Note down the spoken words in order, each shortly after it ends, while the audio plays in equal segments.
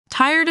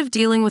Tired of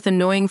dealing with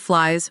annoying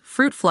flies,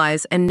 fruit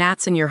flies, and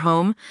gnats in your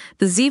home?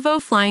 The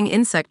Zevo Flying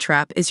Insect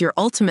Trap is your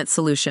ultimate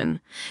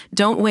solution.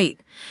 Don't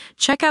wait.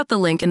 Check out the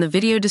link in the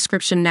video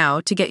description now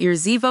to get your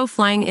Zevo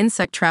Flying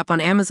Insect Trap on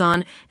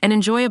Amazon and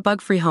enjoy a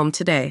bug-free home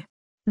today.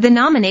 The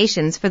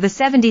nominations for the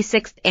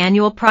 76th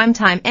Annual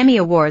Primetime Emmy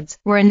Awards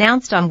were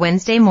announced on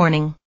Wednesday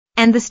morning,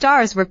 and the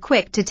stars were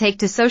quick to take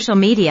to social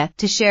media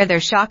to share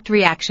their shocked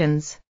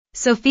reactions.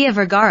 Sofía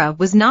Vergara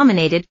was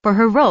nominated for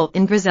her role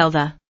in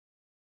Griselda.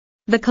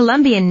 The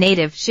Colombian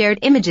native shared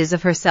images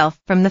of herself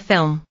from the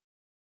film.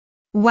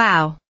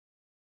 "Wow.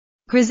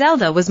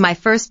 Griselda was my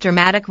first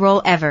dramatic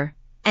role ever,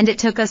 and it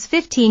took us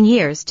 15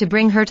 years to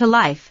bring her to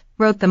life,"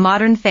 wrote the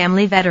Modern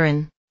Family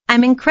veteran.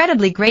 "I'm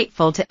incredibly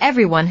grateful to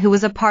everyone who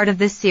was a part of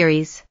this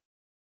series.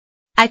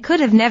 I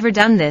could have never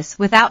done this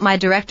without my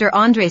director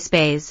Andrés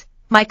Spaes,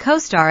 my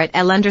co-star at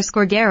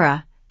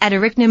 @L_Guerra, at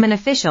Eric Newman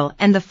Official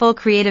and the full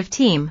creative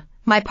team,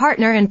 my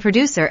partner and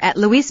producer at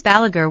Luis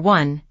Balaguer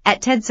 1,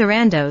 at Ted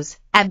Sarandos,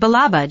 at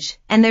Balabuj,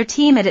 and their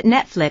team at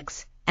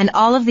Netflix, and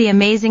all of the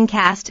amazing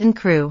cast and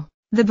crew."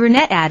 The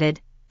brunette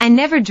added, "I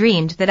never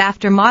dreamed that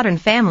after Modern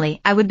Family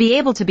I would be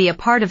able to be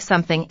a part of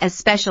something as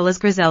special as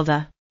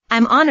Griselda.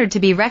 I'm honored to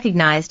be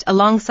recognized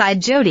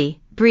alongside Jodie,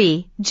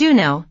 Brie,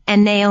 Juno,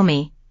 and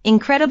Naomi,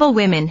 incredible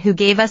women who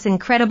gave us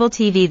incredible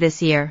TV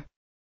this year.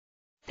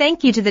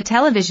 Thank you to the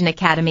Television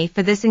Academy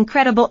for this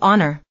incredible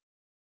honor."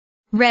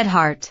 Red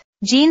Heart.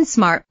 Jean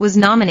Smart was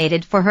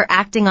nominated for her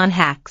acting on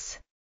Hacks.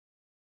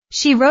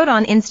 She wrote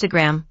on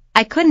Instagram,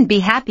 "I couldn't be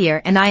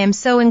happier and I am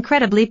so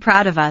incredibly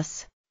proud of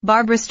us."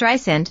 Barbra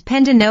Streisand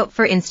penned a note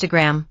for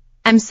Instagram,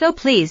 "I'm so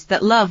pleased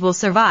that Love Will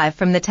Survive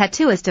from the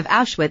Tattooist of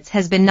Auschwitz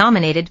has been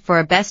nominated for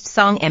a Best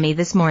Song Emmy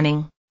this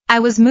morning. I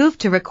was moved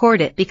to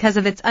record it because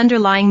of its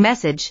underlying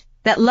message,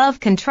 that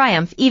love can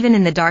triumph even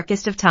in the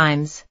darkest of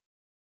times.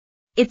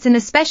 It's an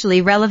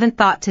especially relevant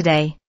thought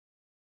today.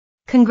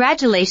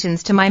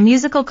 Congratulations to my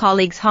musical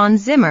colleagues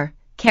Hans Zimmer,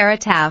 Cara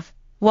Tav,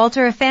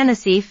 Walter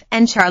Afanasieff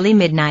and Charlie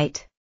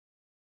Midnight.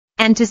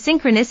 And to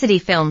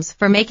Synchronicity Films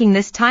for making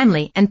this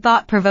timely and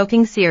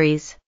thought-provoking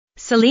series."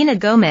 Selena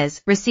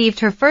Gomez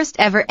received her first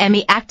ever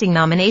Emmy acting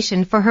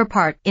nomination for her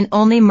part in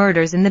Only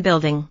Murders in the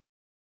Building.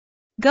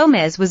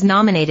 Gomez was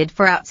nominated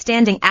for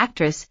Outstanding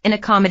Actress in a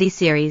Comedy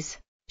Series.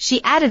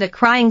 She added a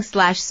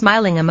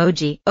crying/smiling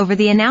emoji over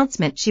the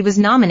announcement she was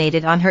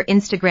nominated on her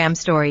Instagram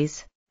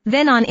stories.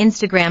 Then on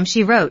Instagram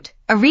she wrote,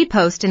 a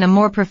repost in a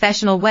more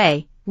professional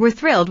way, "We're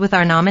thrilled with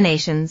our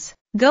nominations."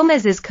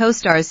 Gomez's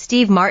co-stars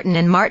Steve Martin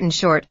and Martin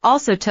Short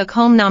also took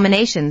home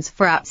nominations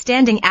for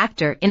Outstanding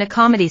Actor in a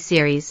Comedy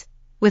Series,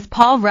 with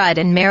Paul Rudd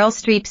and Meryl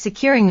Streep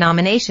securing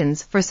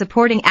nominations for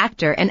Supporting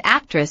Actor and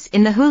Actress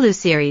in the Hulu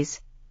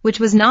series, which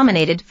was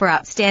nominated for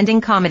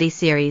Outstanding Comedy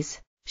Series.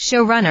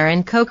 Showrunner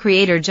and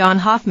co-creator John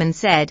Hoffman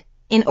said,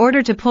 "In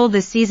order to pull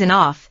this season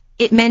off,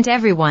 it meant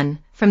everyone,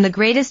 from the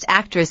greatest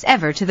actress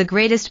ever to the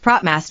greatest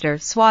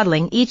propmaster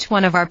swaddling each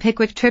one of our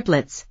Pickwick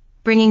triplets,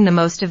 bringing the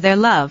most of their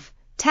love,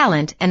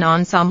 talent and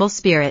ensemble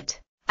spirit.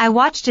 I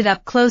watched it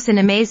up close in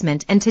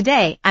amazement and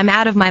today I'm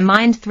out of my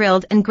mind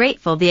thrilled and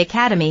grateful the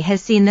Academy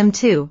has seen them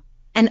too,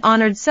 and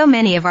honored so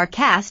many of our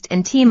cast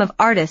and team of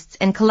artists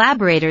and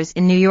collaborators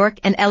in New York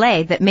and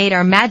LA that made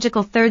our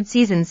magical third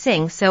season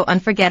sing so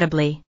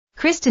unforgettably."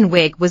 Kristen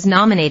Wiig was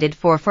nominated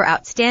for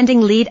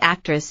Outstanding Lead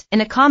Actress in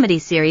a Comedy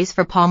Series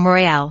for Palm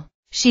Royale.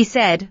 She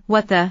said,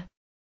 "What the?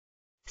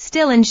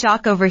 Still in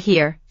shock over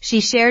here,"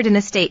 she shared in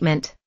a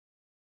statement.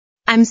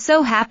 "I'm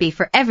so happy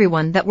for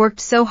everyone that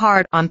worked so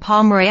hard on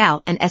Palm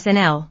Royale and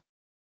SNL.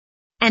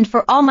 And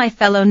for all my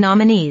fellow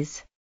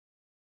nominees.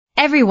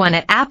 Everyone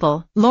at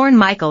Apple, Lorne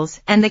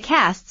Michaels, and the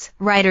casts,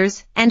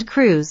 writers, and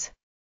crews.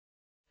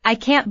 I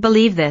can't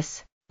believe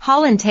this."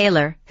 Holland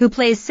Taylor, who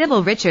plays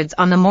Sybil Richards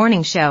on The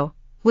Morning Show,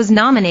 was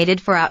nominated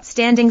for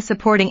Outstanding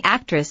Supporting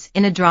Actress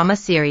in a Drama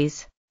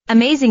Series.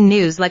 "Amazing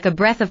news, like a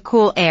breath of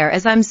cool air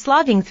as I'm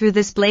slogging through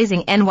this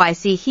blazing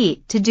NYC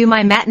heat to do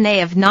my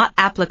matinee of Not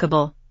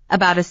Applicable,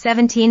 about a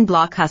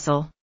 17-block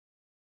hustle.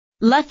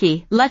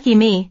 Lucky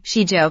me,"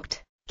 she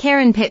joked.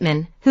 Karen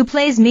Pittman, who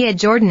plays Mia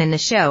Jordan in the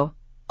show,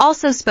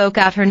 also spoke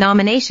out her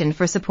nomination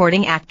for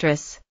Supporting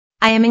Actress.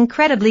 "I am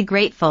incredibly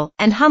grateful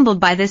and humbled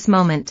by this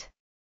moment.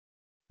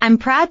 I'm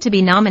proud to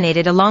be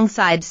nominated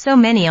alongside so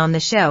many on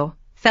the show,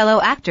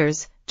 fellow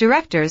actors,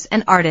 directors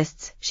and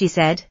artists," she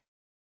said.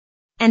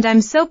 "And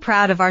I'm so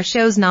proud of our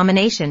show's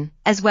nomination,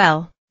 as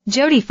well."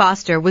 Jodie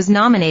Foster was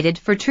nominated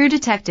for True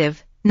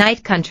Detective,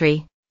 Night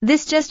Country.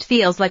 "This just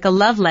feels like a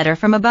love letter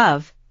from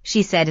above,"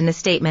 she said in a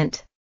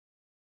statement.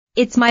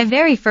 "It's my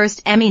very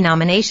first Emmy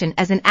nomination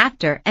as an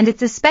actor and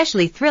it's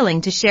especially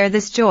thrilling to share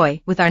this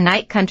joy with our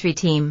Night Country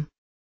team.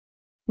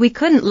 We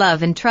couldn't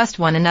love and trust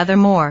one another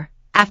more,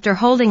 after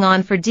holding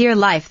on for dear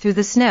life through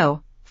the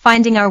snow,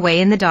 finding our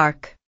way in the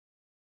dark.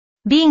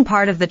 Being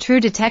part of the True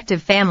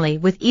Detective family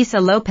with Issa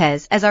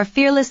Lopez as our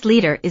fearless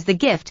leader is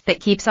the gift that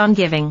keeps on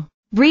giving."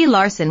 Brie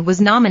Larson was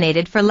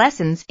nominated for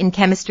Lessons in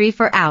Chemistry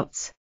for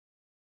Outs.